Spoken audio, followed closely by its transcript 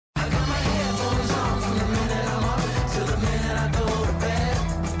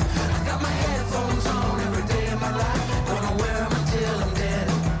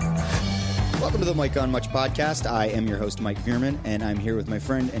the Mike on Much podcast. I am your host, Mike Veerman, and I'm here with my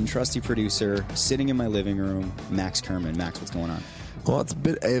friend and trusty producer, sitting in my living room, Max Kerman. Max, what's going on? Well, it's a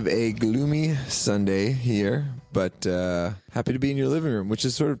bit of a gloomy Sunday here, but happy to be in your living room, which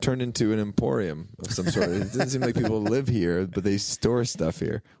has sort of turned into an emporium of some sort. It doesn't seem like people live here, but they store stuff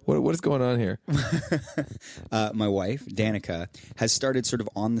here. What is going on here? My wife, Danica, has started sort of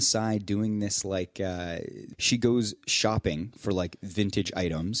on the side doing this, like, she goes shopping for, like, vintage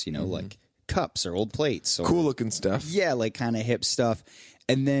items, you know, like cups or old plates. Or, cool looking stuff. Yeah, like kind of hip stuff.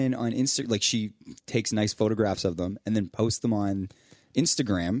 And then on Insta, like she takes nice photographs of them and then posts them on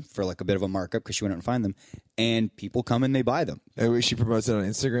Instagram for like a bit of a markup because she went out and find them, and people come and they buy them. And she promotes it on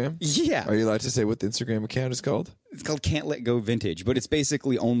Instagram? Yeah. Are you allowed to say what the Instagram account is called? It's called Can't Let Go Vintage, but it's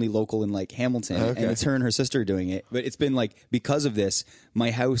basically only local in like Hamilton, Okay. and it's her and her sister doing it. But it's been like, because of this, my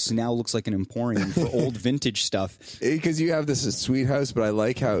house now looks like an emporium for old vintage stuff. Because you have this sweet house, but I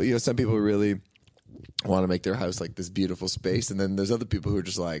like how, you know, some people really want to make their house like this beautiful space, and then there's other people who are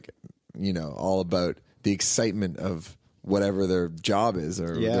just like, you know, all about the excitement of whatever their job is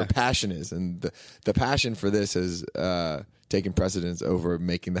or their passion is, and the passion for this has taken precedence over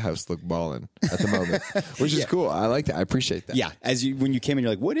making the house look ballin' at the moment, which is cool. I like that. I appreciate that. Yeah, when you came in,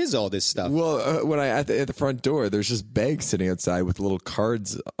 you're like, what is all this stuff? Well, when at the front door, there's just bags sitting outside with little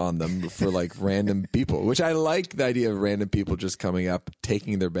cards on them for like random people, which I like the idea of random people just coming up,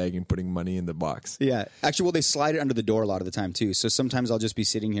 taking their bag and putting money in the box. Yeah. Actually, well, they slide it under the door a lot of the time, too. So sometimes I'll just be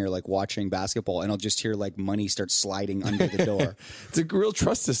sitting here, like, watching basketball, and I'll just hear, like, money start sliding under the door. It's a real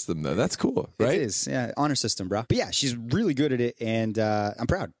trust system, though. That's cool, right? It is. Yeah. Honor system, bro. But, yeah, she's really good at it, and I'm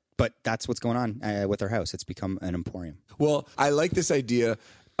proud. But that's what's going on with our house. It's become an emporium. Well, I like this idea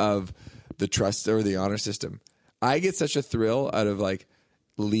of the trust or the honor system. I get such a thrill out of, like,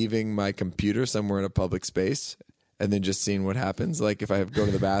 leaving my computer somewhere in a public space and then just seeing what happens. Like if I go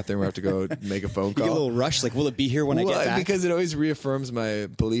to the bathroom or have to go make a phone call. You get a little rush, like, will it be here when I get back? Because it always reaffirms my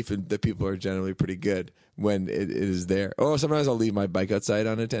belief that people are generally pretty good when it is there. Oh, sometimes I'll leave my bike outside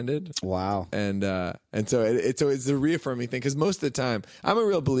unattended. Wow. And so it's a reaffirming thing, because most of the time I'm a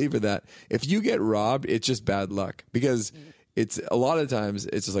real believer that if you get robbed, it's just bad luck, because it's a lot of times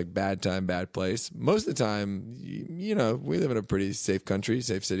it's just like bad time, bad place. Most of the time, you know, we live in a pretty safe country,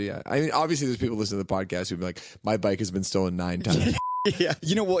 safe city. I mean, obviously there's people listening to the podcast who'd be like, my bike has been stolen 9 times. Yeah.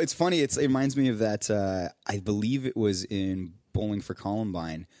 You know, well, it's funny. It reminds me of that. I believe it was in Bowling for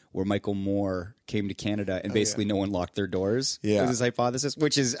Columbine where Michael Moore came to Canada and basically no one locked their doors. Yeah. Was his hypothesis,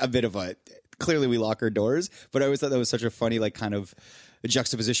 which is a bit of a, clearly we lock our doors, but I always thought that was such a funny, like, kind of a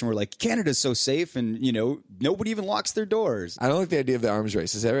juxtaposition where, like, Canada's so safe and, you know, nobody even locks their doors. I don't like the idea of the arms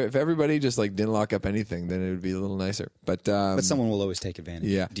race. If everybody just like didn't lock up anything, then it would be a little nicer. But someone will always take advantage.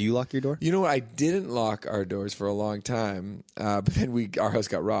 Yeah. Do you lock your door? You know what? I didn't lock our doors for a long time, but then our house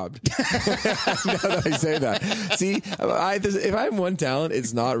got robbed. Now that I say that, see, if I have one talent,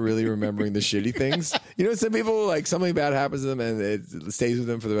 it's not really remembering the shitty things. You know, some people, like, something bad happens to them and it stays with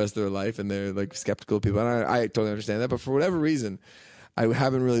them for the rest of their life, and they're like skeptical people. And I totally understand that, but for whatever reason, I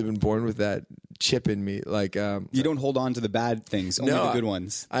haven't really been born with that chip in me. Like, you don't hold on to the bad things, only the good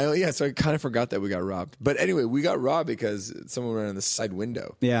ones. So I kind of forgot that we got robbed. But anyway, we got robbed because someone ran in the side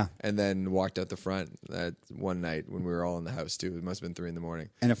window. Yeah. And then walked out the front one night when we were all in the house, too. It must have been 3 a.m.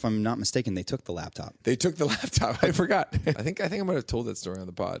 And if I'm not mistaken, they took the laptop. They took the laptop. I forgot. I think I might have told that story on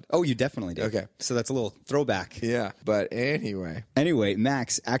the pod. Oh, you definitely did. Okay. So that's a little throwback. Yeah. But anyway. Anyway,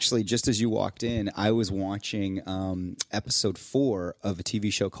 Max, actually, just as you walked in, I was watching episode 4 of a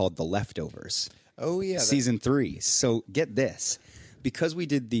TV show called The Leftovers. Oh, yeah. Season 3. So get this. Because we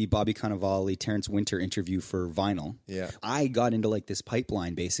did the Bobby Cannavale, Terrence Winter interview for Vinyl, I got into like this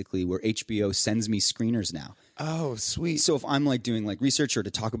pipeline basically where HBO sends me screeners now. Oh, sweet. So if I'm like doing like research or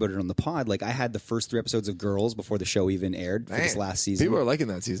to talk about it on the pod, like I had the first 3 episodes of Girls before the show even aired for this last season. People are liking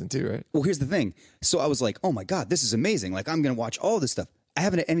that season too, right? Well, here's the thing. So I was like, oh my God, this is amazing. Like I'm going to watch all this stuff. I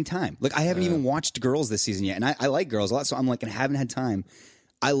haven't at any time. Like I haven't even watched Girls this season yet. And I like Girls a lot. So I'm like, I haven't had time.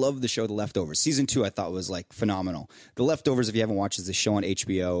 I love the show The Leftovers. Season 2 I thought was like phenomenal. The Leftovers, if you haven't watched, is a show on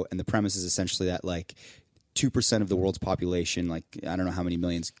HBO, and the premise is essentially that like 2% of the world's population, like I don't know how many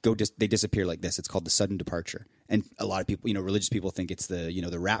millions, they disappear like this. It's called the sudden departure. And a lot of people, you know, religious people think it's the, you know,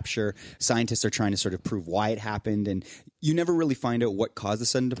 the rapture. Scientists are trying to sort of prove why it happened, and you never really find out what caused the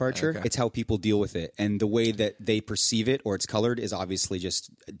sudden departure. Okay. It's how people deal with it, and the way that they perceive it or it's colored is obviously just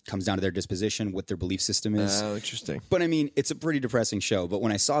it comes down to their disposition, what their belief system is. Oh, interesting. But I mean, it's a pretty depressing show. But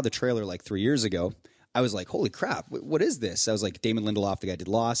when I saw the trailer like 3 years ago, I was like, holy crap, what is this? I was like, Damon Lindelof, the guy did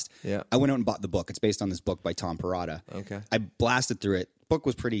Lost. Yeah. I went out and bought the book. It's based on this book by Tom Perrotta. Okay. I blasted through it. Book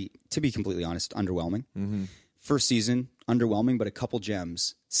was pretty, to be completely honest, underwhelming. Mm-hmm. First season, underwhelming, but a couple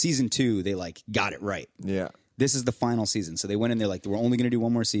gems. Season 2, they like got it right. Yeah. This is the final season. So they went in there like, we're only going to do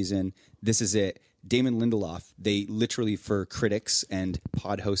one more season. This is it. Damon Lindelof, they literally, for critics and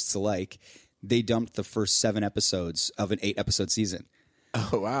pod hosts alike, they dumped the first 7 episodes of an 8-episode season.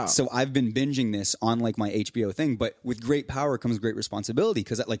 Oh, wow. So I've been binging this on like my HBO thing, but with great power comes great responsibility,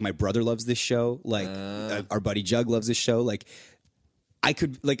 because like my brother loves this show. Like our buddy Jug loves this show. Like I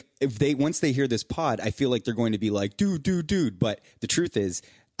could, like, if they, once they hear this pod, I feel like they're going to be like, dude. But the truth is,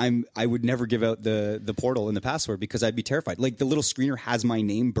 I would never give out the portal and the password, because I'd be terrified. Like the little screener has my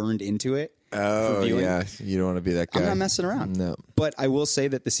name burned into it. Oh, yeah. You don't want to be that guy. I'm not messing around. No. But I will say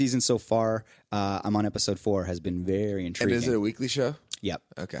that the season so far, I'm on episode 4, has been very intriguing. And is it a weekly show? Yep.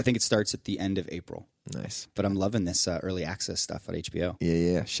 Okay. I think it starts at the end of April. Nice. But I'm loving this early access stuff at HBO.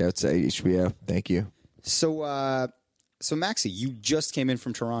 Yeah. Shouts at HBO. Thank you. So, so Maxie, you just came in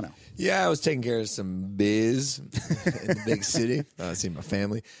from Toronto. Yeah, I was taking care of some biz in the big city. Seeing my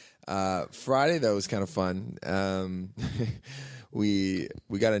family. Friday, though, was kind of fun. We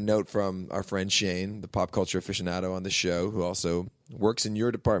got a note from our friend Shane, the pop culture aficionado on the show, who also works in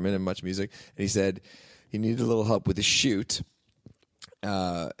your department in Much Music, and he said he needed a little help with a shoot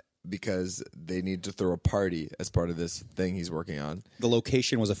because they need to throw a party as part of this thing he's working on. The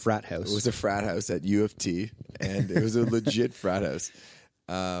location was a frat house. It was a frat house at U of T, and it was a legit frat house.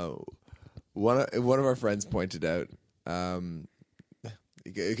 One of our friends pointed out,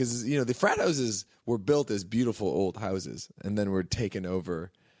 because the frat houses were built as beautiful old houses, and then were taken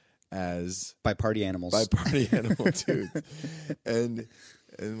over as by party animals. by party animal dudes, and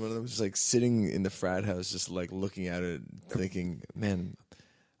one of them was just like sitting in the frat house, just like looking at it, thinking, "Man,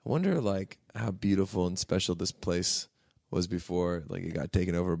 I wonder like how beautiful and special this place was before like it got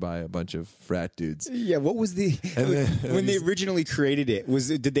taken over by a bunch of frat dudes." Yeah, what was the when they originally created it?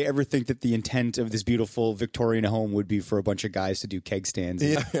 Did they ever think that the intent of this beautiful Victorian home would be for a bunch of guys to do keg stands?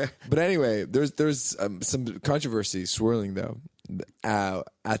 Yeah. But anyway, there's some controversy swirling though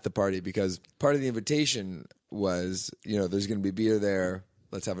at the party, because part of the invitation was there's going to be beer there.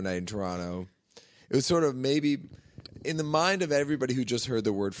 Let's have a night in Toronto. It was sort of maybe in the mind of everybody who just heard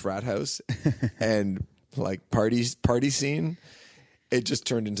the word frat house and like party scene, it just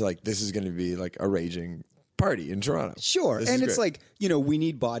turned into like, this is going to be like a raging party in Toronto. Sure. This And is it's great. like, we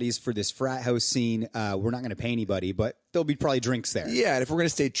need bodies for this frat house scene. We're not going to pay anybody, but there'll be probably drinks there. Yeah, and if we're going to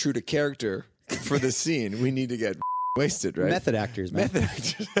stay true to character for the scene, we need to get wasted, right? Method actors, man. Method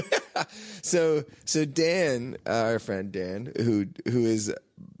actors. So Dan, our friend Dan, who is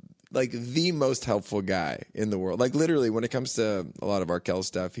like the most helpful guy in the world. Like literally, when it comes to a lot of our Kel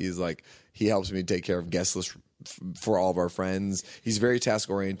stuff, he's like, he helps me take care of guest lists for all of our friends. He's very task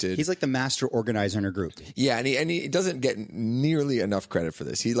oriented. He's like the master organizer in a group. Yeah, and he doesn't get nearly enough credit for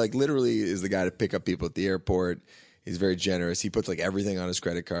this. He like literally is the guy to pick up people at the airport. He's very generous. He puts like everything on his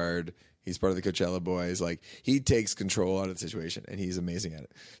credit card. He's part of the Coachella Boys. Like he takes control out of the situation, and he's amazing at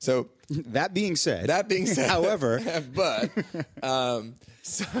it. So That being said, however, but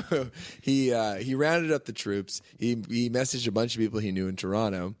so he rounded up the troops. He messaged a bunch of people he knew in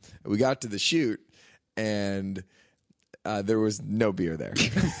Toronto. We got to the shoot, and there was no beer there.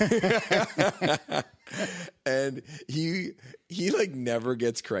 And he like never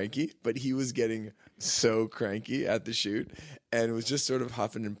gets cranky, but he was getting so cranky at the shoot and was just sort of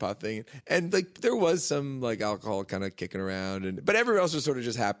huffing and puffing, and like there was some like alcohol kind of kicking around, but everyone else was sort of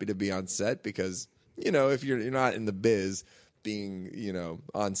just happy to be on set, because if you're not in the biz, being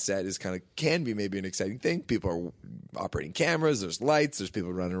on set is can be maybe an exciting thing. People are operating cameras, there's lights, there's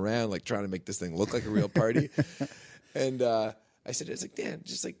people running around like trying to make this thing look like a real party. And I said, it's like, Dan,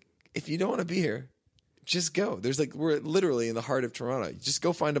 just like, if you don't want to be here, just go. There's like, we're literally in the heart of Toronto. Just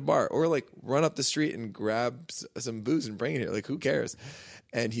go find a bar, or like run up the street and grab some booze and bring it here. Like, who cares?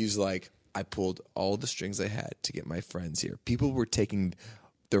 And he's like, I pulled all the strings I had to get my friends here. People were taking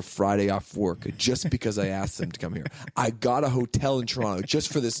their Friday off work just because I asked them to come here. I got a hotel in Toronto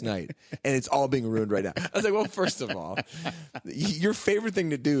just for this night, and it's all being ruined right now. I was like, well, first of all, your favorite thing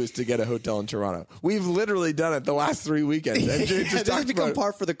to do is to get a hotel in Toronto. We've literally done it the last 3 weekends. And just this has become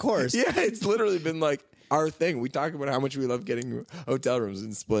par for the course. Yeah, it's literally been like our thing. We talk about how much we love getting hotel rooms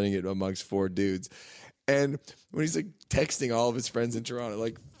and splitting it amongst 4 dudes. And when he's like texting all of his friends in Toronto,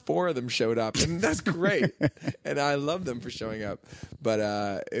 like 4 of them showed up, and that's great. And I love them for showing up.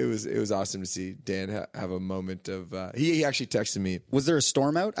 But it was awesome to see Dan have a moment of. He actually texted me. Was there a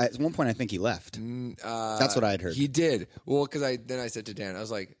storm out? At one point, I think he left. That's what I had heard. He did. Well, because I said to Dan, I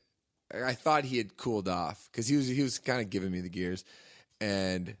was like, I thought he had cooled off, because he was kind of giving me the gears,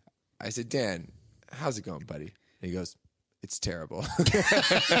 and I said, Dan, how's it going, buddy? And he goes, It's terrible.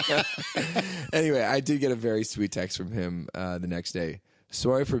 Anyway, I did get a very sweet text from him the next day.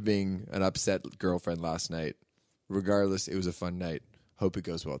 Sorry for being an upset girlfriend last night. Regardless, it was a fun night. Hope it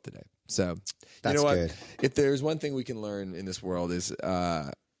goes well today. So, That's you know what? good. If there's one thing we can learn in this world is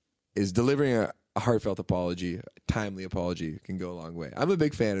delivering a heartfelt apology, a timely apology can go a long way. I'm a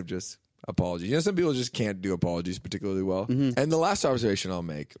big fan of just apologies. You know, some people just can't do apologies particularly well. Mm-hmm. And the last observation I'll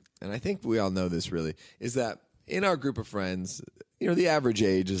make, and I think we all know this really, is that in our group of friends, you know, the average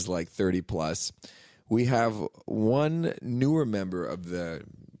age is like 30 plus. We have one newer member of the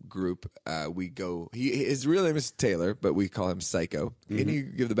group. His real name is Taylor, but we call him Psycho. Can you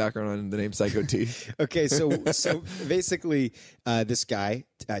give the background on the name Psycho T? Okay, so basically, this guy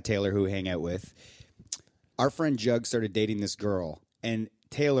Taylor, who we hang out with, our friend Jug started dating this girl, and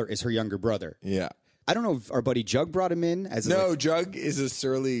Taylor is her younger brother. Yeah. I don't know if our buddy Jug brought him in as No, Jug is a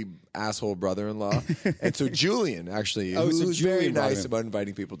surly asshole brother-in-law. And so Julian, actually, who's very Julian brought nice him. about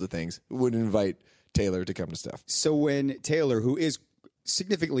inviting people to things, would invite Taylor to come to stuff. So when Taylor, who is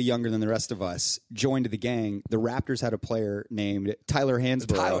significantly younger than the rest of us, joined the gang, the Raptors had a player named Tyler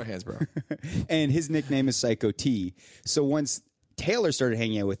Hansborough. And his nickname is Psycho T. So once Taylor started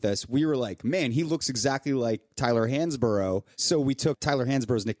hanging out with us, we were like, man, he looks exactly like Tyler Hansborough. So we took Tyler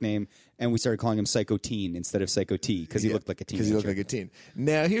Hansborough's nickname and we started calling him Psycho Teen instead of Psycho T because he looked like a teenager. Because he looked like a teen.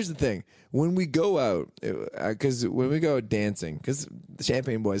 Now, here's the thing. When we go out, when we go out dancing, because the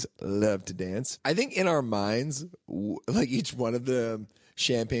Champagne Boys love to dance, I think in our minds, like each one of the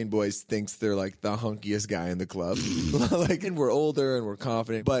Champagne Boys thinks they're like the hunkiest guy in the club. Like, and we're older and we're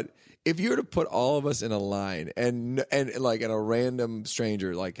confident. But if you were to put all of us in a line and like, and a random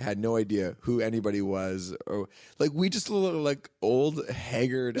stranger like had no idea who anybody was, or like we just look like old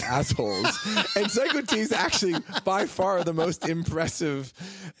haggard assholes. And Psycho T is actually by far the most impressive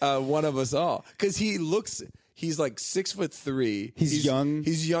one of us all, because he's like 6'3". He's young.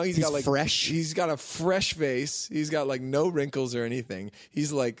 He's young. He's got like fresh. He's got a fresh face. He's got like no wrinkles or anything.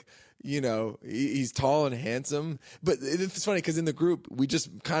 He's like, you know, he's tall and handsome. But it's funny because in the group we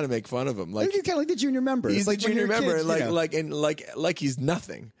just kind of make fun of him. Like he's kind of like the junior member. He's like the junior member, like he's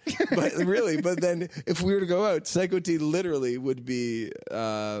nothing. But really, but then if we were to go out, Psycho T literally would be,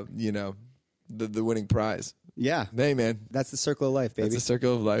 you know, the winning prize. Yeah. Hey, man. That's the circle of life, baby. That's the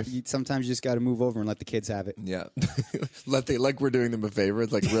circle of life. Sometimes you just got to move over and let the kids have it. Yeah. Like we're doing them a favor.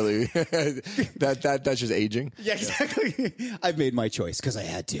 It's like really, that's just aging. Yeah, exactly. I've made my choice because I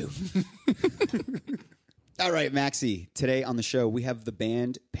had to. All right, Maxie. Today on the show, we have the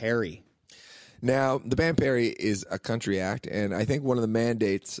band Perry. Now, the band Perry is a country act, and I think one of the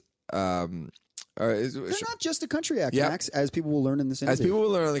mandates They're not just a country act, Yep. Max, as people will learn in this interview. as people will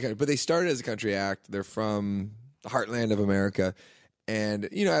learn on the country, but they started as a country act. They're from the heartland of America. And,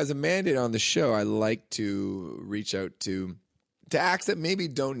 you know, as a mandate on the show, I like to reach out to acts that maybe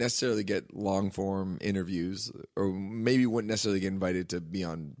don't necessarily get long form interviews, or maybe wouldn't necessarily get invited to be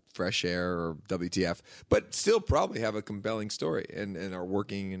on Fresh Air or WTF, but still probably have a compelling story and are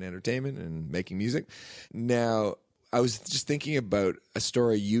working in entertainment and making music. Now, I was just thinking about a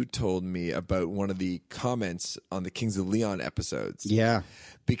story you told me about one of the comments on the Kings of Leon episodes. Yeah.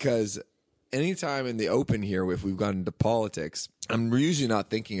 Because anytime in the open here, if we've gone into politics, I'm usually not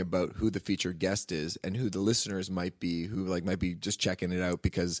thinking about who the featured guest is and who the listeners might be, who like might be just checking it out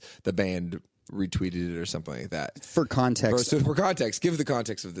because the band retweeted it or something like that. For context, For context, give the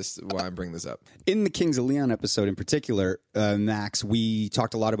context of this, why I'm bringing this up. in the Kings of Leon episode in particular, Max, we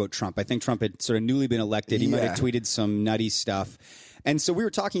talked a lot about Trump. I think Trump had sort of newly been elected. He might have tweeted some nutty stuff. And so we were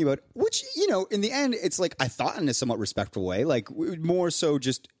talking about, which, you know, in the end, it's like I thought in a somewhat respectful way, like more so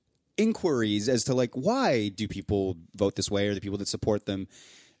just inquiries as to like, why do people vote this way, or the people that support them?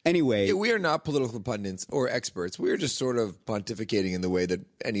 Anyway, Yeah, we are not political pundits or experts. We are just sort of pontificating in the way that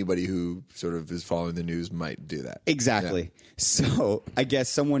anybody who sort of is following the news might do that. exactly. So I guess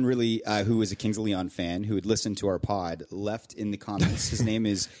someone really who was a Kings of Leon fan who had listened to our pod left in the comments. His name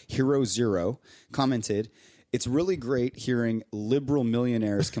is Hero Zero. Commented, "It's really great hearing liberal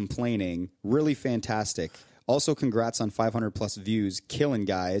millionaires complaining. Really fantastic. Also, congrats on 500 plus views. Killing,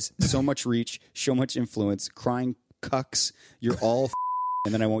 guys. So much reach, so much influence. Crying cucks. You're all."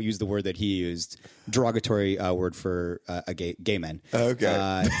 And then I won't use the word that he used, derogatory word for a gay men.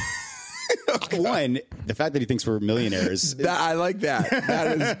 Okay. One, the fact that he thinks we're millionaires. I like that.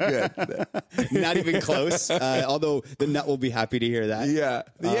 That is good. Not even close. Although the nut will be happy to hear that.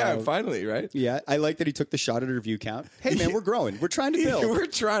 Yeah. Finally, right? Yeah, I like that he took the shot at a review count. Hey, man, we're growing. We're trying to build. We're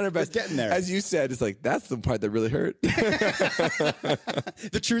trying our best. We're getting there. As you said, it's like, that's the part that really hurt.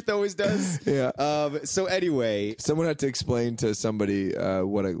 The truth always does. Yeah. So anyway. Someone had to explain to somebody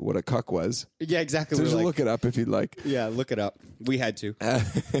what a cuck was. Yeah, exactly. So We're just like, look it up if you'd like. yeah, look it up. We had to.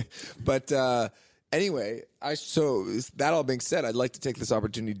 But anyway, so that all being said, I'd like to take this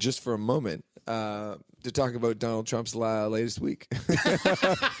opportunity just for a moment to talk about Donald Trump's latest week.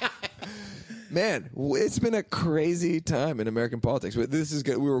 Man, it's been a crazy time in American politics. This is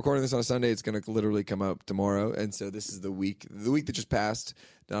good. We were recording this on a Sunday. It's going to literally come out tomorrow, and so this is the week that just passed.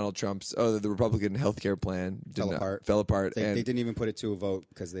 Donald Trump's the Republican healthcare plan fell apart. They didn't even put it to a vote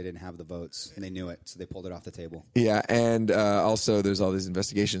because they didn't have the votes, and they knew it, so they pulled it off the table. Yeah, and also there's all these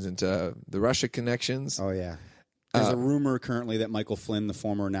investigations into the Russia connections. Oh yeah, there's a rumor currently that Michael Flynn, the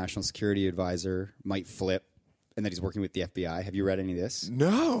former national security advisor, might flip, and that he's working with the FBI. Have you read any of this?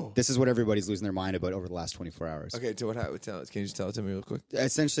 No. This is what everybody's losing their mind about over the last 24 hours. Okay, so what happened? Can you just tell it to me real quick?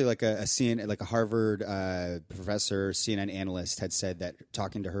 Essentially, like a CNN, like a Harvard professor, CNN analyst had said that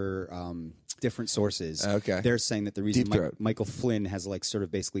talking to her different sources, they're saying that the reason Michael Flynn has like sort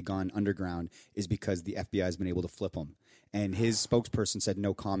of basically gone underground is because the FBI has been able to flip him, and his spokesperson said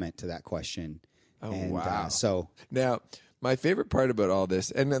no comment to that question. Oh, and, wow. So now, my favorite part about all this,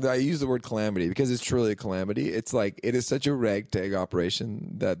 and I use the word calamity because it's truly a calamity. It's like it is such a ragtag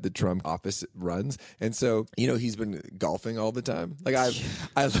operation that the Trump office runs, and so he's been golfing all the time. Like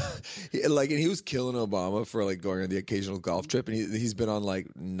and he was killing Obama for like going on the occasional golf trip, and he's been on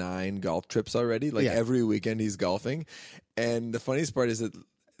like 9 golf trips already. Like every weekend he's golfing, and the funniest part is that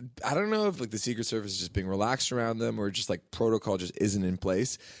I don't know if like the Secret Service is just being relaxed around them or just like protocol just isn't in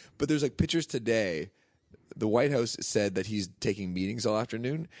place. But there's like pictures today. The White House said that he's taking meetings all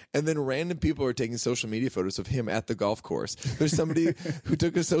afternoon, and then random people are taking social media photos of him at the golf course. There's somebody who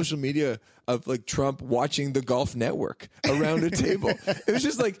took a social media of like Trump watching the Golf Network around a table. It was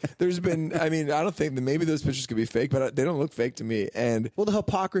just like there's been. I mean, I don't think that maybe those pictures could be fake, but they don't look fake to me. And well, the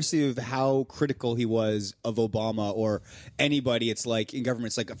hypocrisy of how critical he was of Obama or anybody. It's like in government,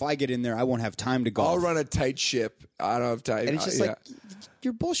 it's like if I get in there, I won't have time to golf. I'll run a tight ship. I don't have time. And it's just like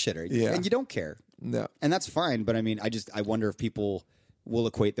you're a bullshitter, and you don't care. No. And that's fine, but I mean, I wonder if people will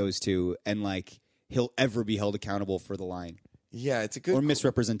equate those two and like he'll ever be held accountable for the lying. Yeah, it's a good or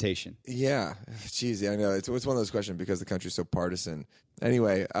misrepresentation. Yeah, jeez, I know it's one of those questions because the country's so partisan.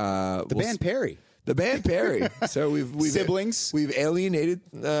 Anyway, the band Perry. The band Perry. So we've siblings. We've alienated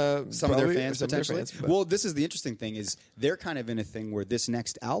some of their fans potentially. Fans, well, this is the interesting thing is they're kind of in a thing where this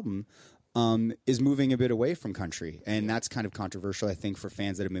next album is moving a bit away from country, and that's kind of controversial, I think, for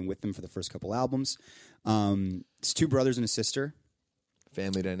fans that have been with them for the first couple albums. It's 2 brothers and a sister.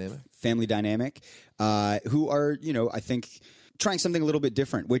 Family dynamic. Who are, I think, trying something a little bit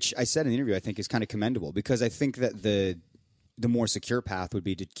different, which I said in the interview I think is kind of commendable, because I think that the more secure path would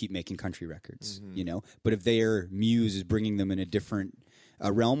be to keep making country records, But if their muse is bringing them in a different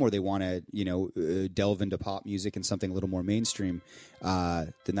realm where they want to, delve into pop music and something a little more mainstream,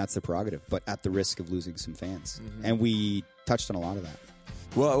 then that's the prerogative, but at the risk of losing some fans. And we touched on a lot of that.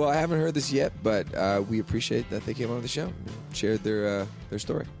 Well, I haven't heard this yet, but we appreciate that they came on the show and shared their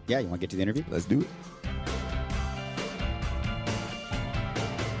story. Yeah, you want to get to the interview? Let's do it.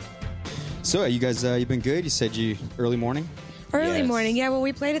 So, you guys, you've been good? You said early morning? Early morning, yeah. Well,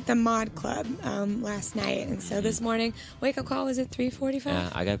 we played at the Mod Club last night, and so this morning, wake-up call was at 3:45? Yeah,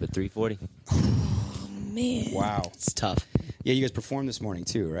 I got up at 3:40. Oh, man. Wow. It's tough. Yeah, you guys performed this morning,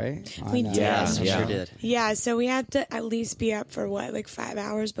 too, right? We did. Yeah, sure did. Yeah, so we had to at least be up for, 5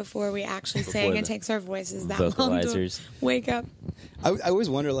 hours before we actually sang. It takes our voices that long to wake up. I always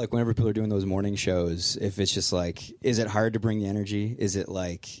wonder, whenever people are doing those morning shows, if it's just is it hard to bring the energy? Is it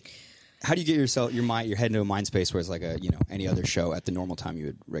how do you get your head into a mind space where it's like any other show at the normal time you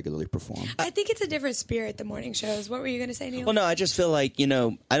would regularly perform? I think it's a different spirit, the morning shows. What were you going to say, Neil? Well, no, I just feel like, I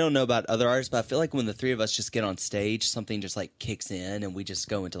don't know about other artists, but I feel like when the 3 of us just get on stage, something just kicks in and we just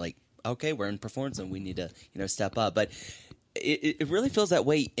go into okay, we're in performance and we need to, step up. But it really feels that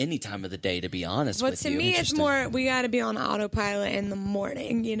way any time of the day, to be honest with you. But to me, it's more we got to be on autopilot in the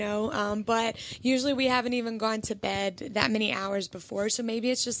morning, But usually we haven't even gone to bed that many hours before, so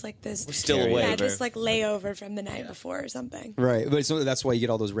maybe it's just this. We're still awake. Yeah, just layover from the night before or something. Right, but that's why you get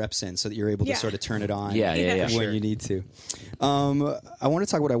all those reps in, so that you're able to sort of turn it on. Yeah, when you need to. I want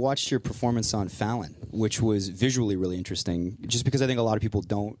to talk about. I watched your performance on Fallon, which was visually really interesting. Just because I think a lot of people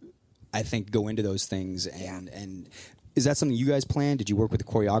don't, go into those things and is that something you guys planned? Did you work with the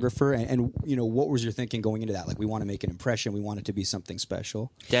choreographer? And you know, what was your thinking going into that? Like, we want to make an impression. We want it to be something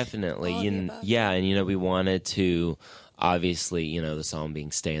special. Definitely. All of the above. Yeah, and, you know, we wanted to, obviously, you know, the song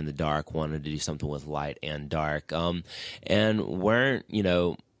being Stay in the Dark, wanted to do something with light and dark. And weren't, you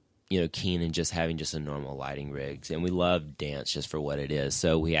know, keen in just having just a normal lighting rigs. And we love dance just for what it is.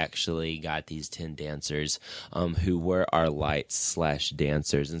 So we actually got these 10 dancers who were our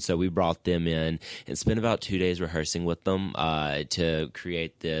lights/dancers. And so we brought them in and spent about 2 days rehearsing with them to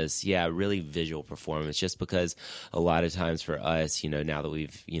create this, really visual performance. Just because a lot of times for us, you know, now that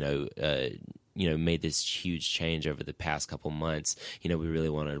we've, made this huge change over the past couple months, you know, we really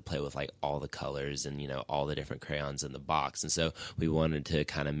wanted to play with like all the colors and, you know, all the different crayons in the box. And so we wanted to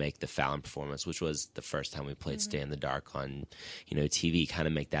kind of make the Fallon performance, which was the first time we played Stay in the Dark on, you know, TV, kind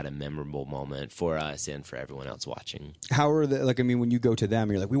of make that a memorable moment for us and for everyone else watching. How are the, like, I mean, when you go to them,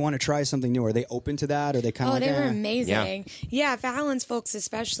 you're like, we want to try something new. Are they open to that? Are they kind of like, they were eh? amazing. Yeah, Fallon's folks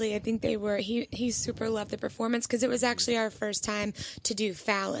especially, I think they were, he super loved the performance because it was actually our first time to do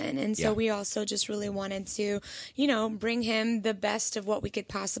Fallon. And so we also just really wanted to, you know, bring him the best of what we could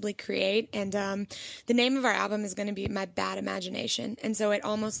possibly create. And the name of our album is going to be My Bad Imagination. And so it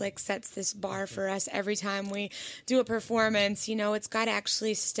almost like sets this bar for us every time we do a performance. You know, it's got to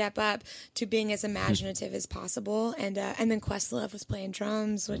actually step up to being as imaginative as possible. And then Questlove was playing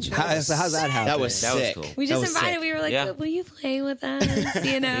drums, which was How's that happen? That was sick. cool. we That just was invited. sick. We were like, Yeah. "Will you play with us?"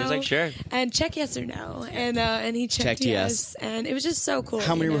 You know, He was like, "Sure." and check yes or no, and he checked Checked yes, and it was just so cool.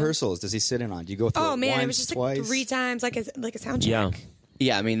 How many you know? rehearsals does he sit in on? Do you go through Oh it man, once, it was just twice? like 3 times, like a sound check. Yeah.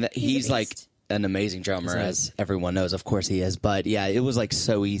 Yeah, I mean, he's a like beast. an amazing drummer, as everyone knows. Of course he is. But yeah, it was like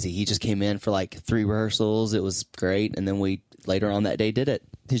so easy. He just came in for like 3 rehearsals. It was great. And then we later on that day did it.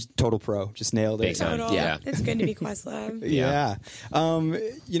 He's total pro. Just nailed it. Big time. Total. Yeah. It's good to be Questlove. Yeah.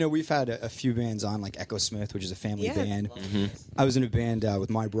 You know, we've had a few bands on, like Echo Smith, which is a family Yeah. band. I was in a band with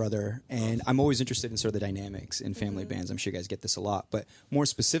my brother, and I'm always interested in sort of the dynamics in family bands. I'm sure you guys get this a lot. But more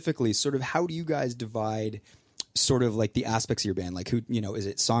specifically, sort of how do you guys divide sort of like the aspects of your band? Like, who, you know, is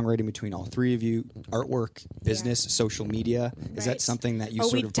it songwriting between all 3 of you, artwork, business, social media? Is that Right. something that you Oh,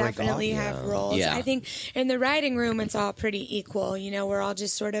 sort we of break definitely off? have roles. Yeah. I think in the writing room, it's all pretty equal. You know, we're all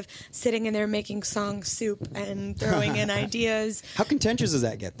just sort of sitting in there making song soup and throwing in ideas. How contentious does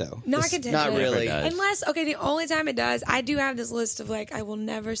that get, though? Not contentious. Not really. Never does. Unless, okay, the only time it does, I do have this list of like, I will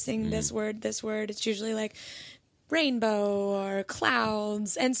never sing Mm. this word, this word. It's usually like rainbow or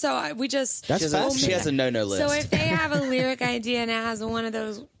clouds. And so we just. That's She fascinating. has a no-no list. So if they have a lyric idea and it has one of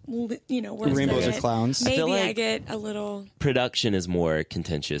those, you know, words Rainbows in or it, clowns? maybe I feel I like- get a little. Production is more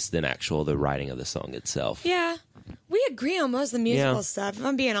contentious than the writing of the song itself. Yeah. We agree on most of the musical Yeah. stuff. If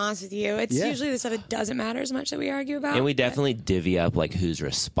I'm being honest with you, it's Yeah. usually the stuff that doesn't matter as much that we argue about. And we but- definitely divvy up like who's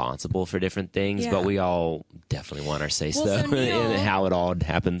responsible for different things, Yeah. but we all definitely want our say Well, so so Neil- in how it all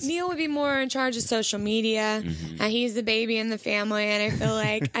happens. Neil would be more in charge of social media. He's the baby in the family, and I feel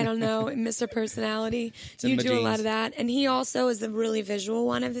like, I don't know, Mr. Personality. You in my do a lot genes. of that. And he also is the really visual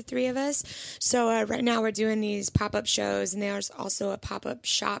one of the 3 of us. So right now we're doing these pop-up shows, and there's also a pop-up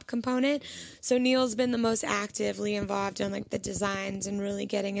shop component. So Neil's been the most actively involved in like the designs and really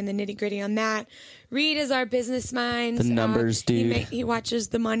getting in the nitty-gritty on that. Reed is our business mind. The numbers dude. He watches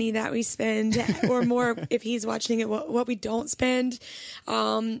the money that we spend, or more if he's watching it, what we don't spend.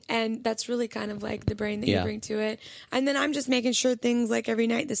 And that's really kind of like the brain that you Yeah. bring to it. And then I'm just making sure things like every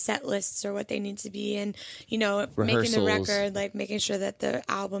night the set lists are what they need to be, and you know, making the Rehearsals. record, like making sure that the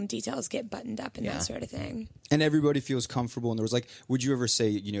album details get buttoned up and Yeah. that sort of thing. And everybody feels comfortable. And there was like, would you ever say,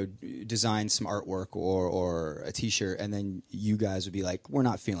 you know, design some artwork or a T-shirt, and then you guys would be like, we're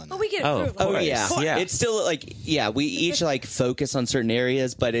not feeling that. Oh, we get Oh, approval. of Oh course. yeah. Yeah. It's still like we each like focus on certain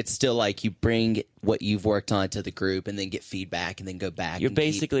areas, but it's still like you bring what you've worked on to the group and then get feedback and then go back. You're and keep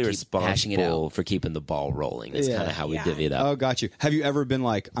basically hashing it responsible out. for keeping the ball rolling. Is Yeah. kind of how we Yeah. divvy it up. Oh, got you. Have you ever been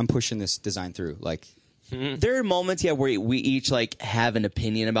like, I'm pushing this design through? Like, There are moments, yeah, where we each like have an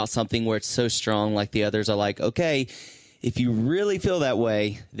opinion about something where it's so strong, like the others are like, okay, if you really feel that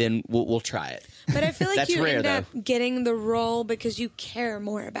way, then we'll try it. But I feel like That's you rare, end up though. getting the role because you care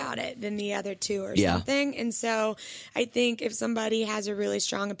more about it than the other 2 or Yeah. something. And so I think if somebody has a really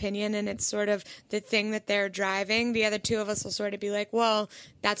strong opinion and it's sort of the thing that they're driving, the other 2 of us will sort of be like, well,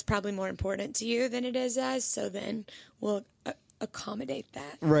 that's probably more important to you than it is us. So then we'll accommodate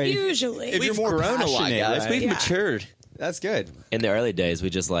that. Right. Usually. If you're We've more grown a lot, passionate, guys. right? We've Yeah. matured. that's good. In the early days,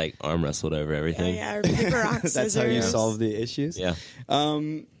 we just like arm wrestled over everything. yeah, or paper, rock, That's how you scissors. solve the issues. Yeah.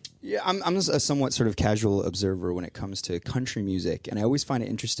 Yeah, I'm a somewhat sort of casual observer when it comes to country music, and I always find it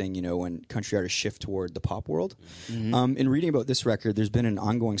interesting, when country artists shift toward the pop world. In reading about this record, there's been an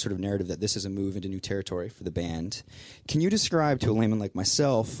ongoing sort of narrative that this is a move into new territory for the band. Can you describe to a layman like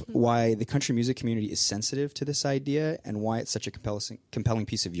myself why the country music community is sensitive to this idea and why it's such a compelling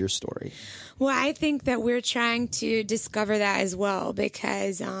piece of your story? Well, I think that we're trying to discover that as well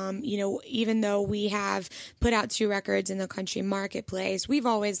because, even though we have put out 2 records in the country marketplace, we've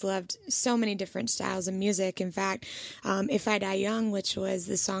always loved so many different styles of music. In fact, If I Die Young, which was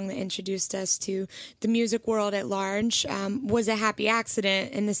the song that introduced us to the music world at large, was a happy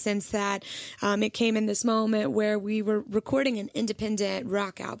accident in the sense that it came in this moment where we were recording an independent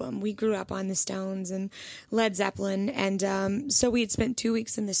rock album. We grew up on the Stones and Led Zeppelin, and so we had spent 2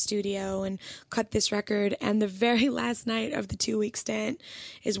 weeks in the studio and cut this record, and the very last night of the 2-week stint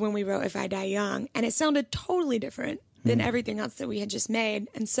is when we wrote If I Die Young, and it sounded totally different than everything else that we had just made.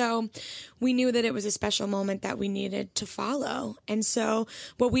 And so we knew that it was a special moment that we needed to follow. And so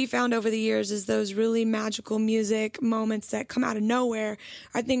what we found over the years is those really magical music moments that come out of nowhere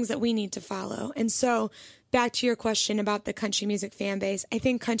are things that we need to follow. And so back to your question about the country music fan base, I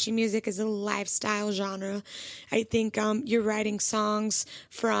think country music is a lifestyle genre. I think you're writing songs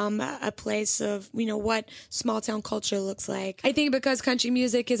from a place of, what small town culture looks like. I think because country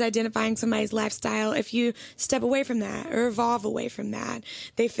music is identifying somebody's lifestyle, if you step away from that or evolve away from that,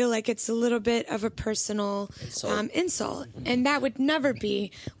 they feel like it's a little bit of a personal insult. And that would never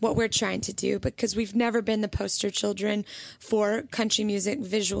be what we're trying to do because we've never been the poster children for country music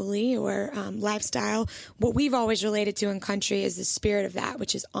visually or lifestyle. What we've always related to in country is the spirit of that,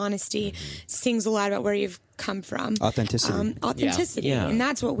 which is honesty. Sings a lot about where you've come from. Authenticity. Yeah. And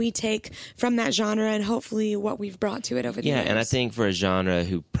that's what we take from that genre and hopefully what we've brought to it over the years. Yeah, and I think for a genre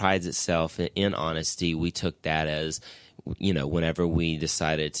who prides itself in honesty, we took that as, whenever we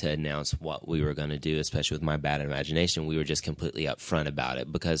decided to announce what we were going to do, especially with My Bad Imagination, we were just completely upfront about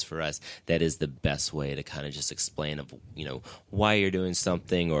it because for us, that is the best way to kind of just explain why you're doing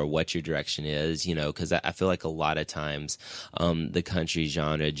something or what your direction is, because I feel like a lot of times the country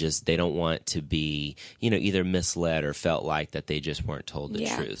genre they don't want to be, either misled or felt like that they just weren't told the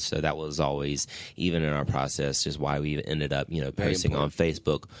truth. So that was always, even in our process, just why we ended up, posting on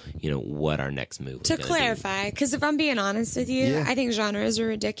Facebook, what our next move was to clarify, because if I'm being honest with you, I think genres are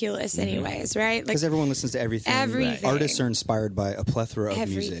ridiculous anyways, right? Because everyone listens to everything. Everything. Artists are inspired by a plethora of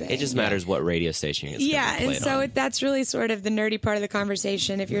music. It just matters what radio station it's and so on. that's really sort of the nerdy part of the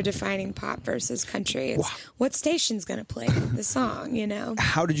conversation. If you're defining pop versus country, it's what station's going to play the song,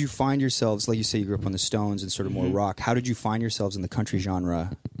 How did you find yourselves, like you say you grew up on the Stones and sort of more rock, how did you find yourselves in the country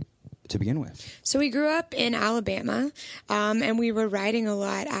genre to begin with? So we grew up in Alabama, and we were writing a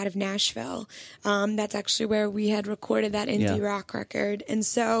lot out of Nashville. That's actually where we had recorded that indie rock record. And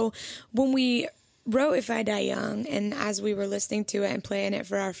so when we wrote If I Die Young, and as we were listening to it and playing it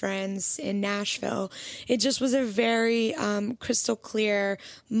for our friends in Nashville, it just was a very crystal clear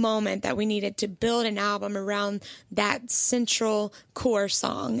moment that we needed to build an album around that central core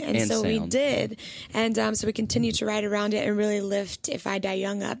song. And so we did. And so we continued to write around it and really lift If I Die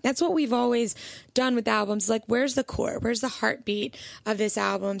Young up. That's what we've always done with albums. Like, where's the core? Where's the heartbeat of this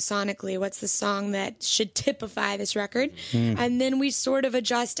album sonically? What's the song that should typify this record? And then we sort of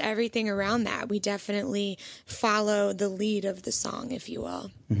adjust everything around that. We definitely follow the lead of the song, if you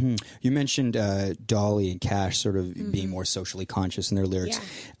will. You mentioned Dolly and Cash sort of being more socially conscious in their lyrics.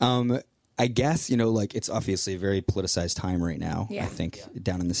 I guess, it's obviously a very politicized time right now, I think,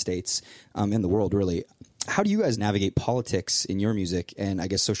 down in the States, in the world, really. How do you guys navigate politics in your music and, I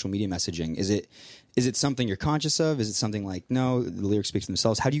guess, social media messaging? Is it something you're conscious of? Is it something like, no, the lyrics speak for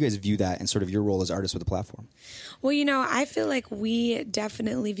themselves? How do you guys view that and sort of your role as artists with the platform? Well, I feel like we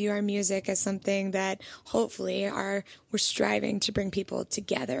definitely view our music as something that hopefully we're striving to bring people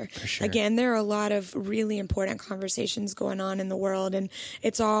together. Sure. Again, there are a lot of really important conversations going on in the world, and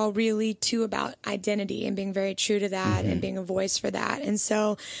it's all really too about identity and being very true to that and being a voice for that. And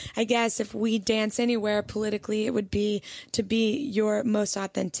so I guess if we dance anywhere politically, it would be to be your most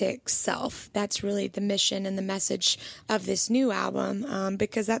authentic self. That's really the mission and the message of this new album,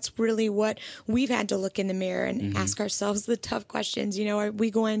 because that's really what we've had to look in the mirror and ask ourselves the tough questions. Are we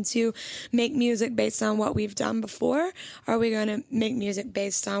going to make music based on what we've done before? Or are we going to make music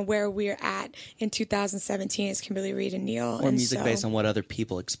based on where we're at in 2017 as Kimberly Reed and Neil? Or music based on what other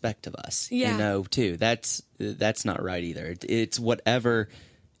people expect of us, too. That's not right either. It's whatever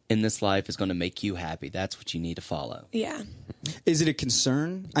in this life is going to make you happy. That's what you need to follow. Yeah. Is it a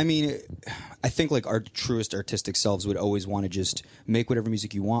concern? I mean, I think like our truest artistic selves would always want to just make whatever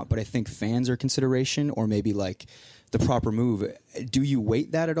music you want, but I think fans are a consideration, or maybe like the proper move. Do you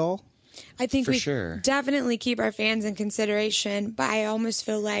weight that at all? I think For we sure. definitely keep our fans in consideration, but I almost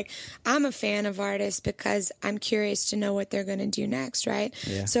feel like I'm a fan of artists because I'm curious to know what they're going to do next, right?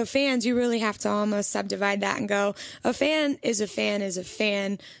 Yeah. So fans, you really have to almost subdivide that and go, a fan is a fan is a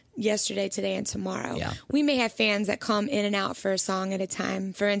fan yesterday, today, and tomorrow. Yeah. We may have fans that come in and out for a song at a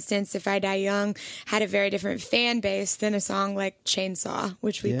time. For instance, If I Die Young had a very different fan base than a song like Chainsaw,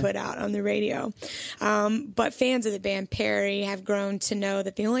 which we put out on the radio. But fans of the band Perry have grown to know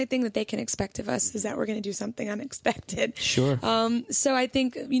that the only thing that they can expect of us is that we're going to do something unexpected. Sure. So I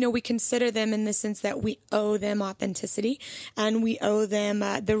think, we consider them in the sense that we owe them authenticity and we owe them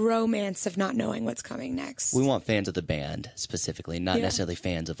the romance of not knowing what's coming next. We want fans of the band specifically, not Yeah. necessarily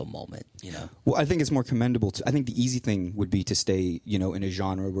fans of a moment, Well, I think it's more commendable. I think the easy thing would be to stay, in a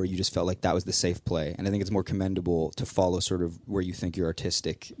genre where you just felt like that was the safe play. And I think it's more commendable to follow sort of where you think your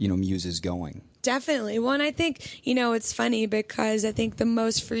artistic, muse is going. Definitely. Well, and I think, it's funny because I think the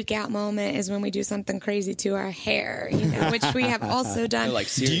most freak out moment is when we do something crazy to our hair, which we have also done. like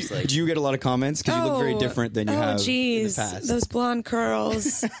seriously. Do you get a lot of comments? Because you look very different than you have geez, in the past. those blonde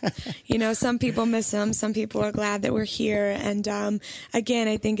curls. Some people miss them. Some people are glad that we're here. And again,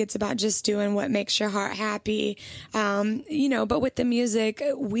 I think it's about just doing what makes your heart happy. But with the music,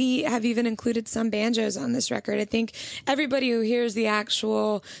 we have even included some banjos on this record. I think everybody who hears the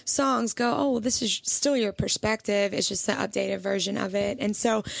actual songs go, oh, well, this is still your perspective. It's just an updated version of it. And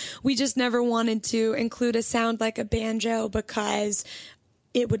so we just never wanted to include a sound like a banjo because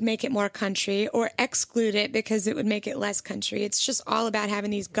it would make it more country, or exclude it because it would make it less country. It's just all about having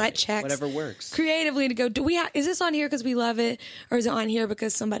these gut checks. Whatever works. Creatively to go, is this on here because we love it, or is it on here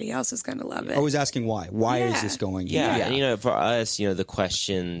because somebody else is going to love it? I was asking why. Why is Yeah. this going? Yeah, here? and for us, the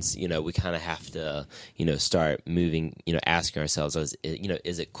questions, we kind of have to, start moving, asking ourselves,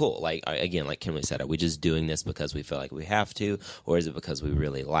 is it cool? Like, again, like Kimberly said, are we just doing this because we feel like we have to, or is it because we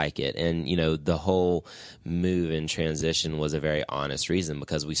really like it? And, the whole move and transition was a very honest reason,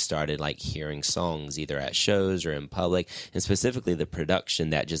 because we started like hearing songs either at shows or in public, and specifically the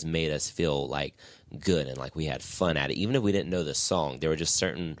production that just made us feel like good and like we had fun at it. Even if we didn't know the song, there were just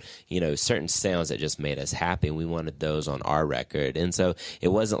certain sounds that just made us happy, and we wanted those on our record. And so it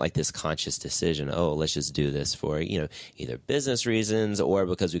wasn't like this conscious decision, oh, let's just do this for, either business reasons or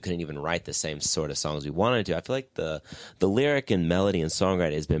because we couldn't even write the same sort of songs we wanted to. I feel like the lyric and melody and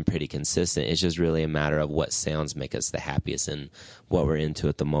songwriting has been pretty consistent. It's just really a matter of what sounds make us the happiest and what we're into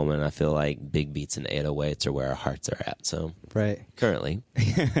at the moment. I feel like big beats and 808s are where our hearts are at. So Right. currently,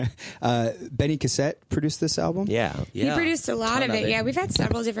 Benny Cassette produced this album? yeah. He produced a lot of it. Yeah, we've had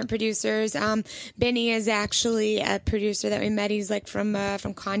several different producers. Benny is actually a producer that we met. He's like from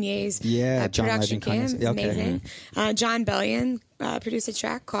Kanye's John production Legend, camp. Kanye's- It's okay. amazing. John Bellion produced a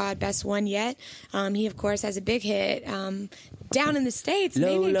track called Best One Yet. He, of course, has a big hit down in the States.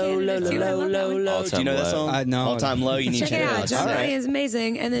 maybe in Canada, too. I love that one. All Do you know that Time song? No. All Time Low. You need to Check it out. John All right. Bellion is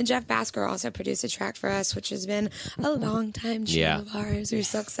amazing. And then Jeff Basker also produced a track for us, which has been a long time dream Yeah. of ours. We're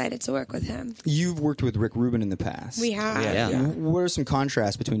so excited to work with him. You've worked with Rick Rubin in the past. We have. Yeah. What are some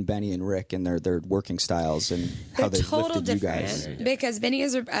contrasts between Benny and Rick and their working styles and how They're they've total lifted you different guys? because Benny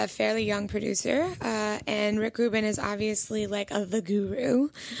is a fairly young producer, and Rick Rubin is obviously like the guru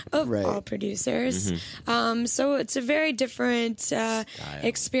of Right. all producers. So it's a very different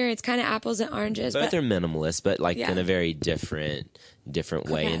experience, kind of apples and oranges. Both are minimalist, but like Yeah. in a very different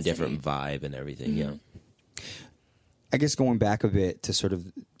way and Capacity. different vibe and everything. Yeah. I guess going back a bit to sort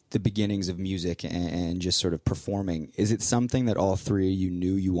of the beginnings of music and just sort of performing, is it something that all three of you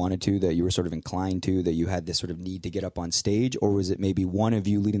knew you wanted to, that you were sort of inclined to, that you had this sort of need to get up on stage, or was it maybe one of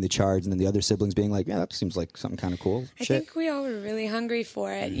you leading the charge and then the other siblings being like, yeah, that seems like something kind of cool? I think we all were really hungry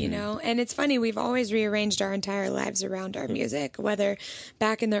for it, and it's funny, we've always rearranged our entire lives around our music, whether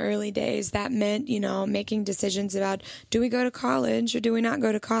back in the early days that meant, making decisions about, do we go to college or do we not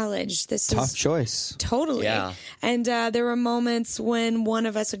go to college? This Tough is choice. totally. Yeah. And there were moments when one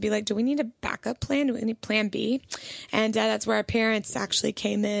of us would be like, do we need a backup plan? Do we need plan B? And that's where our parents actually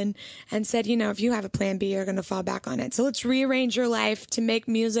came in and said, if you have a plan B, you're going to fall back on it. So let's rearrange your life to make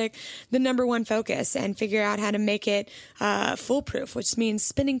music the number one focus and figure out how to make it foolproof, which means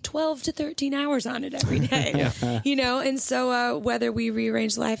spending 12 to 13 hours on it every day. And so whether we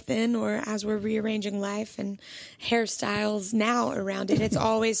rearrange life then or as we're rearranging life and hairstyles now around it, it's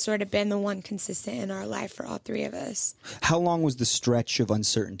always sort of been the one consistent in our life for all three of us. How long was the stretch of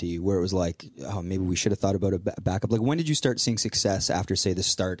uncertainty uncertainty where it was like, oh, maybe we should have thought about a backup? Like, when did you start seeing success after, say, the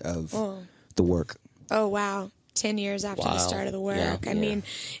start of the work? Oh, wow. 10 years after the start of the work. Yeah. I mean,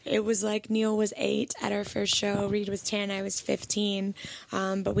 it was like Neil was 8 at our first show, Reed was 10, I was 15.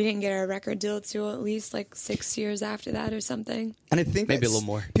 But we didn't get our record deal till at least like 6 years after that or something. And I think Maybe a little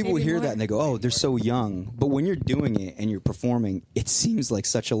more. People Maybe hear more. that and they go, oh, they're so young. But when you're doing it and you're performing, it seems like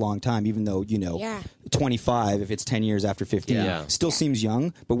such a long time, even though, 25, if it's 10 years after 15, Yeah. still seems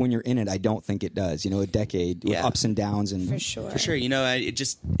young. But when you're in it, I don't think it does. A decade with Yeah. ups and downs. And For sure. For sure,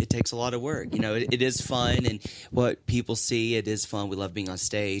 it takes a lot of work. It is fun, and what people see, it is fun. We love being on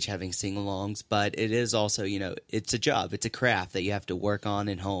stage, having sing-alongs, but it is also, it's a job, it's a craft that you have to work on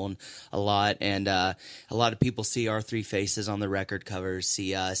and hone a lot. And a lot of people see our three faces on the record covers,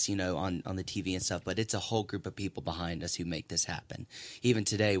 see us, on the TV and stuff, but it's a whole group of people behind us who make this happen. Even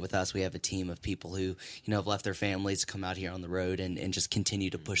today with us, we have a team of people who, have left their families to come out here on the road and just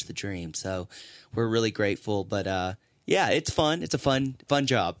continue to push the dream. So we're really grateful, but yeah, it's fun. It's a fun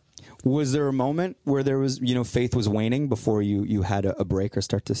job. Was there a moment where there was, faith was waning before you had a break or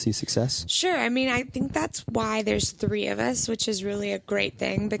start to see success? Sure. I mean, I think that's why there's 3 of us, which is really a great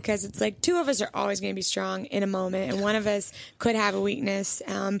thing because it's like 2 of us are always going to be strong in a moment and one of us could have a weakness.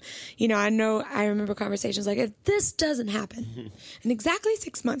 I remember conversations like, if this doesn't happen in exactly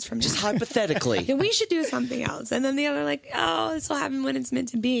 6 months from now, Just hypothetically. then we should do something else. And then the other like, oh, this will happen when it's meant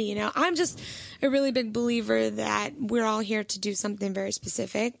to be. I'm just a really big believer that we're all here to do something very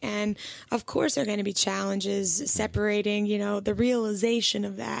specific. And of course, there are going to be challenges separating, the realization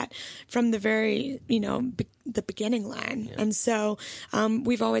of that from the very, the beginning line. Yeah. And so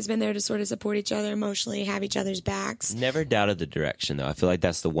we've always been there to sort of support each other emotionally, have each other's backs. Never doubted the direction, though. I feel like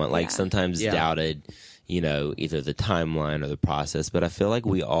that's the one. Like sometimes doubted, either the timeline or the process. But I feel like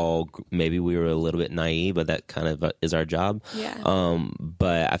we were a little bit naive, but that kind of is our job. Yeah.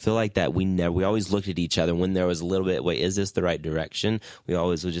 But I feel like that we always looked at each other when there was a little bit, wait, is this the right direction? We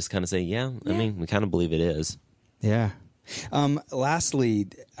always would just kind of say, yeah. I mean, we kind of believe it is. Yeah. Lastly,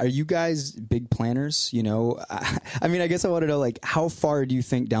 are you guys big planners? I mean, I guess I want to know, like, how far do you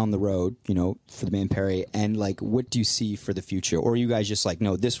think down the road, for the band Perry, and like, what do you see for the future? Or are you guys just like,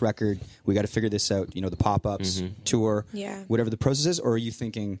 no, this record, we got to figure this out, the pop-ups, tour, whatever the process is? Or are you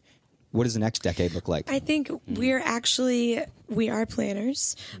thinking, what does the next decade look like? I think we are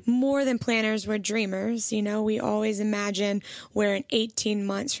planners. More than planners, we're dreamers. We always imagine where in 18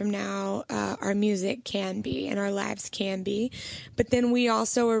 months from now our music can be and our lives can be. But then we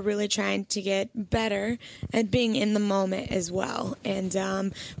also are really trying to get better at being in the moment as well.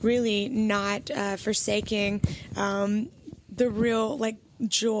 And really not forsaking the real,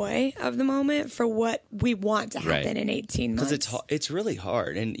 joy of the moment for what we want to happen in 18 months. Because it's really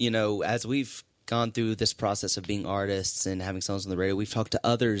hard. And, as we've gone through this process of being artists and having songs on the radio, we've talked to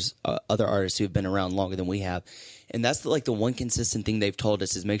other artists who have been around longer than we have. And that's the one consistent thing they've told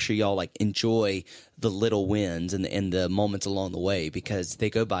us is make sure y'all enjoy the little wins and the moments along the way because they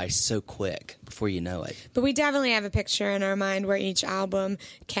go by so quick before you know it. But we definitely have a picture in our mind where each album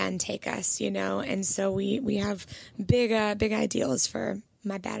can take us, and so we have big ideals for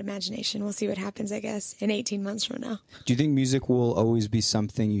My Bad Imagination. We'll see what happens, I guess, in 18 months from now. Do you think music will always be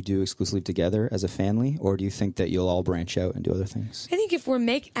something you do exclusively together as a family, or do you think that you'll all branch out and do other things? I think if we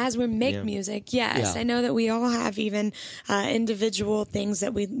make music, yes. Yeah. I know that we all have even individual things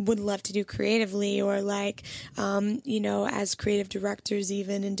that we would love to do creatively or as creative directors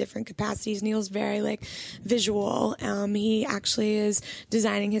even in different capacities. Neil's very visual. He actually is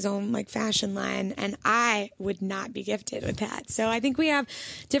designing his own fashion line and I would not be gifted with that. So I think we have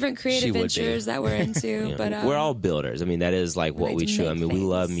different creative ventures that we're into. But we're all builders. I mean, that is what we to truly, I make mean, we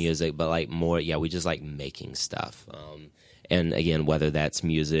love things. music, but more, we just like making stuff. And again, whether that's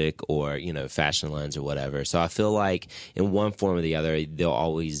music or, fashion lines or whatever. So I feel like in one form or the other, there'll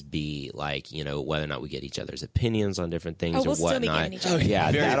always be whether or not we get each other's opinions on different things or we'll still be whatnot. getting each other.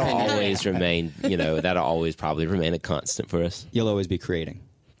 Yeah, Very that'll opinionated. always remain, that'll always probably remain a constant for us. You'll always be creating.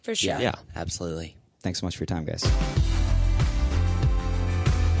 For sure. Yeah. Absolutely. Thanks so much for your time, guys.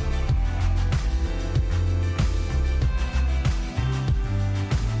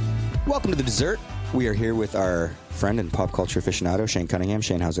 Welcome to The Dessert. We are here with our friend and pop culture aficionado, Shane Cunningham.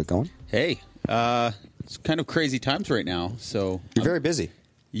 Shane, how's it going? Hey, it's kind of crazy times right now. So You're very busy.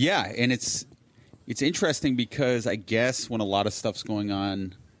 yeah, and it's interesting because I guess when a lot of stuff's going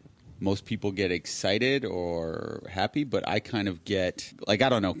on, most people get excited or happy, but I kind of get I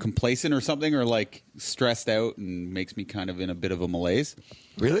don't know, complacent or something, or stressed out, and makes me kind of in a bit of a malaise.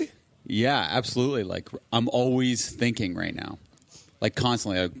 Really? Yeah, absolutely. I'm always thinking right now.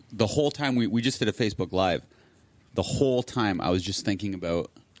 Constantly. The whole time we just did a Facebook Live. The whole time I was just thinking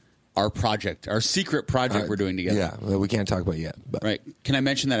about our project, our secret project we're doing together. Yeah, well, we can't talk about it yet. But. Right. Can I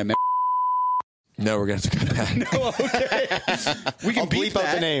mention that I met? No, we're going to have to cut that. We can I'll bleep out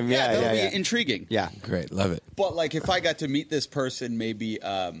that. the name. Yeah, that'll yeah. be intriguing. Yeah. Great, love it. But like, if I got to meet this person maybe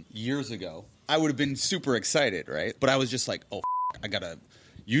years ago, I would have been super excited, right? But I was just like, oh, I gotta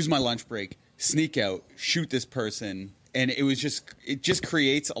use my lunch break, sneak out, shoot this person, and it just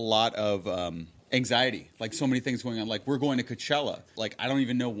creates a lot of anxiety. Like so many things going on. Like we're going to Coachella. Like I don't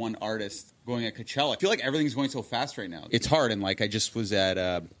even know one artist going at Coachella. I feel like everything's going so fast right now. It's hard. And like I just was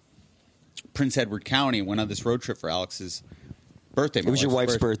at Prince Edward County, went on this road trip for Alex's birthday. It was your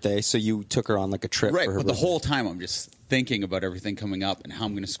wife's birthday, so you took her on like a trip Right, for her but birthday. the whole time I'm just thinking about everything coming up and how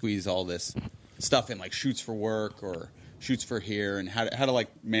I'm going to squeeze all this stuff in, like shoots for work or shoots for here, and how to like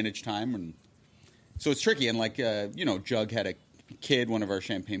manage time. And so it's tricky. And like Jug had a kid, one of our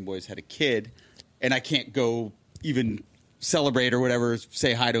Champagne boys had a kid, and I can't go even celebrate or whatever,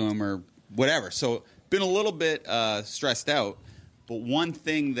 say hi to him or whatever. So been a little bit stressed out. But one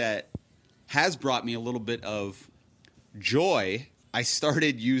thing that has brought me a little bit of joy, I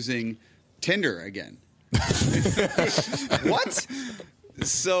started using Tinder again. What?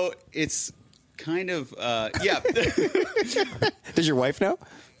 So it's kind of yeah. Does your wife know?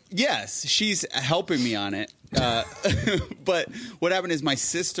 Yes, she's helping me on it. But what happened is my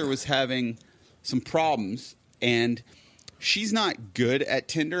sister was having some problems, and she's not good at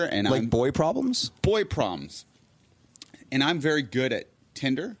Tinder, and Like I'm boy problems? boy problems, and I'm very good at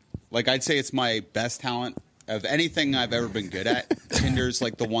Tinder. Like I'd say it's my best talent of anything I've ever been good at. Tinder's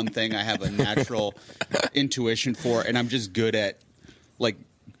like the one thing I have a natural intuition for, and I'm just good at like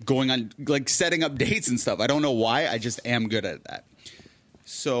going on, like setting up dates and stuff. I don't know why, I just am good at that.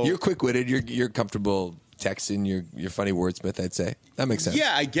 So You're quick-witted. You're comfortable texting. You're funny wordsmith, I'd say. That makes sense.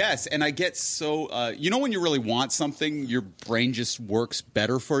 yeah, I guess. And I get so, when you really want something, your brain just works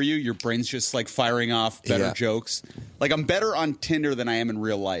better for you. Your brain's just like firing off better jokes. Like I'm better on Tinder than I am in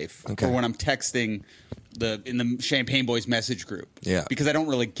real life. Okay. Or when I'm texting in the Champagne Boys message group. Yeah. Because I don't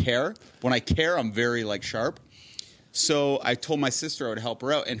really care. When I care, I'm very like sharp. So I told my sister I would help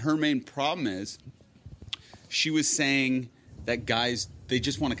her out. And her main problem is she was saying that guys, they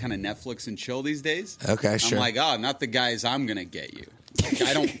just want to kind of Netflix and chill these days. Okay, sure. I'm like, oh, not the guys I'm going to get you. Like,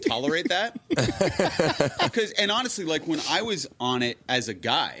 I don't tolerate that. And honestly, like when I was on it as a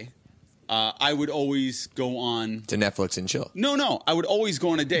guy, I would always go on To Netflix and chill. No, I would always go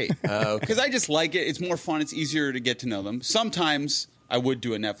on a date. Okay. Because I just like it. It's more fun. It's easier to get to know them. Sometimes I would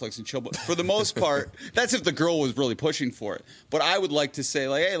do a Netflix and chill, but for the most part, that's if the girl was really pushing for it. But I would like to say,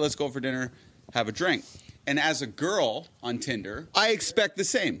 like, hey, let's go for dinner, have a drink. And as a girl on Tinder, I expect the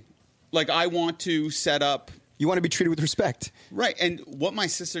same. Like, I want to set up. You want to be treated with respect. Right. And what my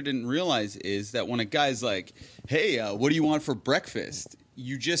sister didn't realize is that when a guy's like, hey, what do you want for breakfast?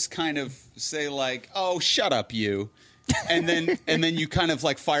 You just kind of say, like, oh, shut up, you. And then you kind of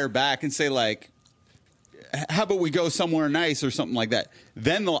like fire back and say, like, how about we go somewhere nice or something like that?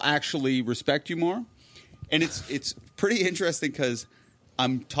 Then they'll actually respect you more. And it's pretty interesting because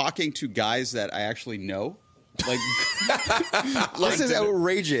I'm talking to guys that I actually know. Like This is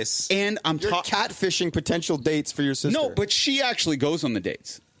outrageous. And I'm You're catfishing potential dates for your sister. No, but she actually goes on the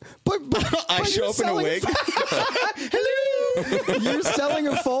dates. but I show up in a wig. Hello. You're selling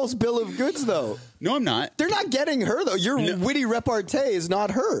a false bill of goods, though. No, I'm not. They're not getting her, though. Your witty repartee is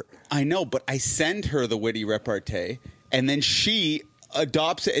not her. I know, but I send her the witty repartee, and then she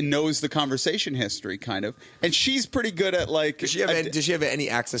adopts it and knows the conversation history, kind of. And she's pretty good at, like... Does she have any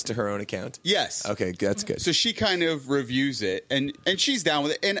access to her own account? Yes. Okay, that's good. So she kind of reviews it, and she's down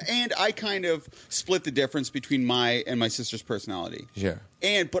with it. And I kind of split the difference between my and my sister's personality. Sure.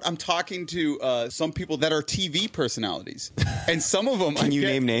 But I'm talking to some people that are TV personalities. And some of them... Can you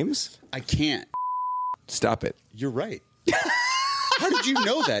name names? I can't. Stop it. You're right. How did you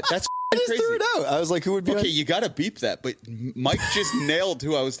know that? That's I just crazy. threw it out. I was like, who would be Okay, on? you got to beep that, but Mike just nailed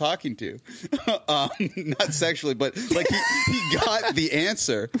who I was talking to. Not sexually, but like he got the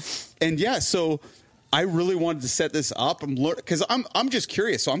answer. And yeah, so I really wanted to set this up. Because I'm just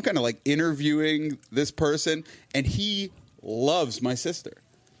curious. So I'm kind of like interviewing this person, and he loves my sister,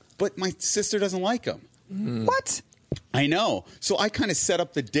 but my sister doesn't like him. What? I know. So I kind of set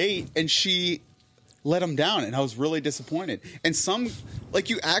up the date, and she let him down, and I was really disappointed. And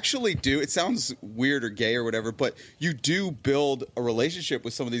you actually do, it sounds weird or gay or whatever, but you do build a relationship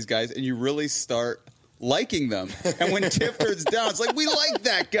with some of these guys, and you really start liking them. And when Tiff turns down, it's like, we like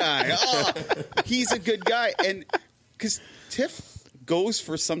that guy. Oh, he's a good guy. And because Tiff goes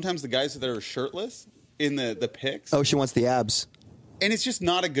for sometimes the guys that are shirtless in the pics. Oh, she wants the abs. and it's just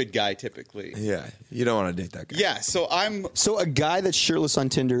not a good guy typically. Yeah, you don't want to date that guy. Yeah, so So a guy that's shirtless on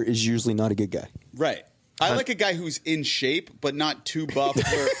Tinder is usually not a good guy. right. I like a guy who's in shape, but not too buff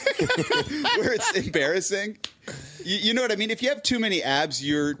where, where it's embarrassing. You know what I mean? If you have too many abs,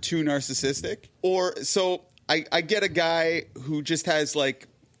 you're too narcissistic. Or so I get a guy who just has like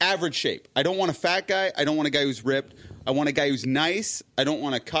average shape. I don't want a fat guy. I don't want a guy who's ripped. I want a guy who's nice. I don't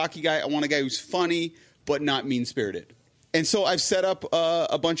want a cocky guy. I want a guy who's funny, but not mean-spirited. And so I've set up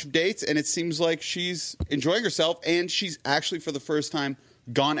a bunch of dates, and it seems like she's enjoying herself, and she's actually, for the first time,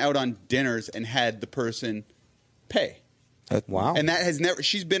 gone out on dinners and had the person pay. Wow. And that has never,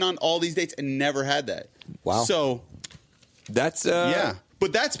 she's been on all these dates and never had that. Wow. So, That's yeah.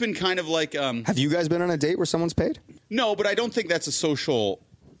 But that's been kind of like, Have you guys been on a date where someone's paid? no, but I don't think that's a social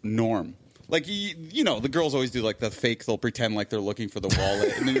norm. Like, you know, the girls always do like the fake, they'll pretend like they're looking for the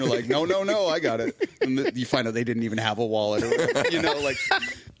wallet. And then you're like, no, I got it. And you find out they didn't even have a wallet. Or, you know, like,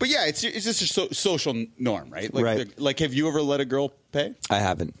 but yeah, it's just a social norm, right? Like, Right. like, have you ever let a girl pay? I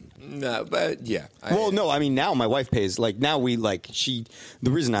haven't. no, but yeah. Well, no, I mean, now my wife pays. Like, now we, like, the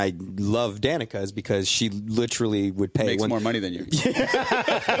reason I love Danica is because she literally would pay. Makes more money than you.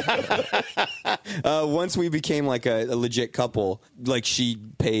 Once we became, like, a legit couple, like, she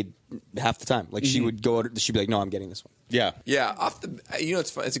paid half the time. Like, she would go out, she'd be like, no, I'm getting this one. Yeah. Yeah,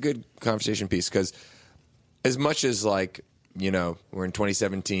 it's fun. It's a good conversation piece because as much as like, you know, we're in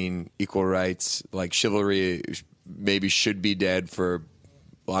 2017, equal rights, like chivalry maybe should be dead for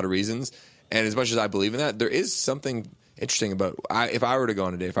a lot of reasons. And as much as I believe in that, there is something interesting about if I were to go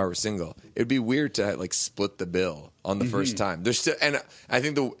on a date, if I were single, it'd be weird to like split the bill on the first time. There's still, and I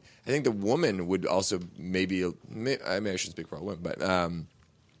think the woman would also maybe I shouldn't speak for all women, but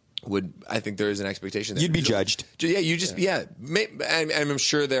I think there is an expectation that You'd be judged. Yeah, and I'm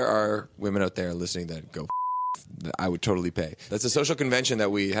sure there are women out there listening that go, I would totally pay. That's a social convention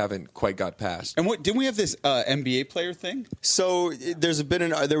that we haven't quite got past. And didn't we have this NBA player thing? So there was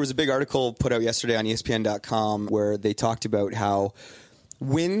a big article put out yesterday on ESPN.com where they talked about how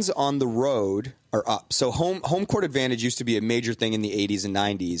wins on the road are up. So home court advantage used to be a major thing in the 80s and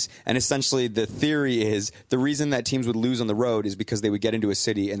 90s. And essentially the theory is the reason that teams would lose on the road is because they would get into a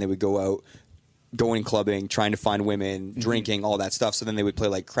city and they would go out going clubbing, trying to find women, drinking, all that stuff. So then they would play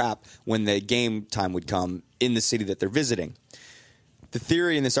like crap when the game time would come in the city that they're visiting. The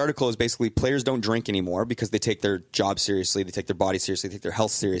theory in this article is basically players don't drink anymore because they take their job seriously, they take their body seriously, they take their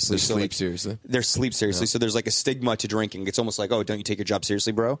health seriously. They sleep seriously. Their sleep seriously. So there's like a stigma to drinking. It's almost like, oh, don't you take your job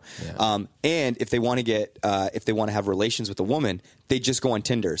seriously, bro? Yeah. And if they want to have relations with a woman, they just go on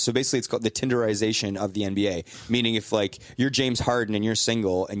Tinder. So basically it's called the Tinderization of the NBA. Meaning if like you're James Harden and you're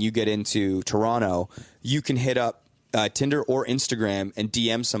single and you get into Toronto, you can hit up Tinder or Instagram and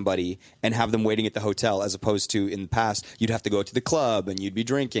DM somebody and have them waiting at the hotel, as opposed to in the past you'd have to go to the club and you'd be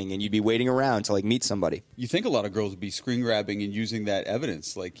drinking and you'd be waiting around to like meet somebody. You think a lot of girls would be screen grabbing and using that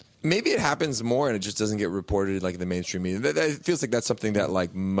evidence, like maybe it happens more and it just doesn't get reported like in the mainstream media. It feels like that's something that like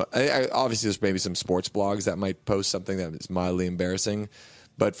obviously there's maybe some sports blogs that might post something that is mildly embarrassing,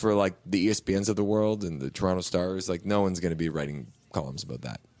 but for like the ESPNs of the world and the Toronto Stars, like no one's going to be writing columns about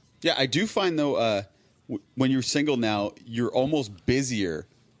that. Yeah, I do find though when you're single now, you're almost busier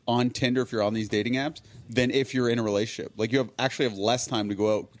on Tinder if you're on these dating apps than if you're in a relationship. Like you actually have less time to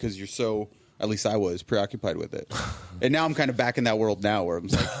go out because you're so, at least I was, preoccupied with it. And now I'm kind of back in that world now where I'm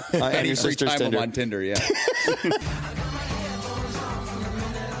like, any free time Tinder. I'm on Tinder, yeah.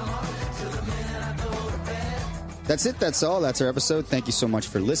 That's it. That's all. That's our episode. Thank you so much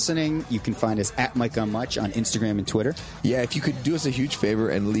for listening. You can find us at Mike on Much on Instagram and Twitter. Yeah, if you could do us a huge favor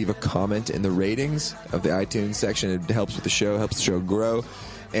and leave a comment in the ratings of the iTunes section, it helps with the show, helps the show grow.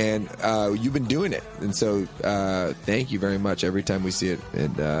 And you've been doing it. And so thank you very much every time we see it.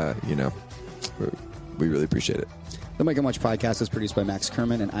 And, we really appreciate it. The Mike on Much podcast is produced by Max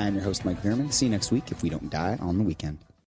Kerman, and I am your host, Mike Kerman. See you next week if we don't die on the weekend.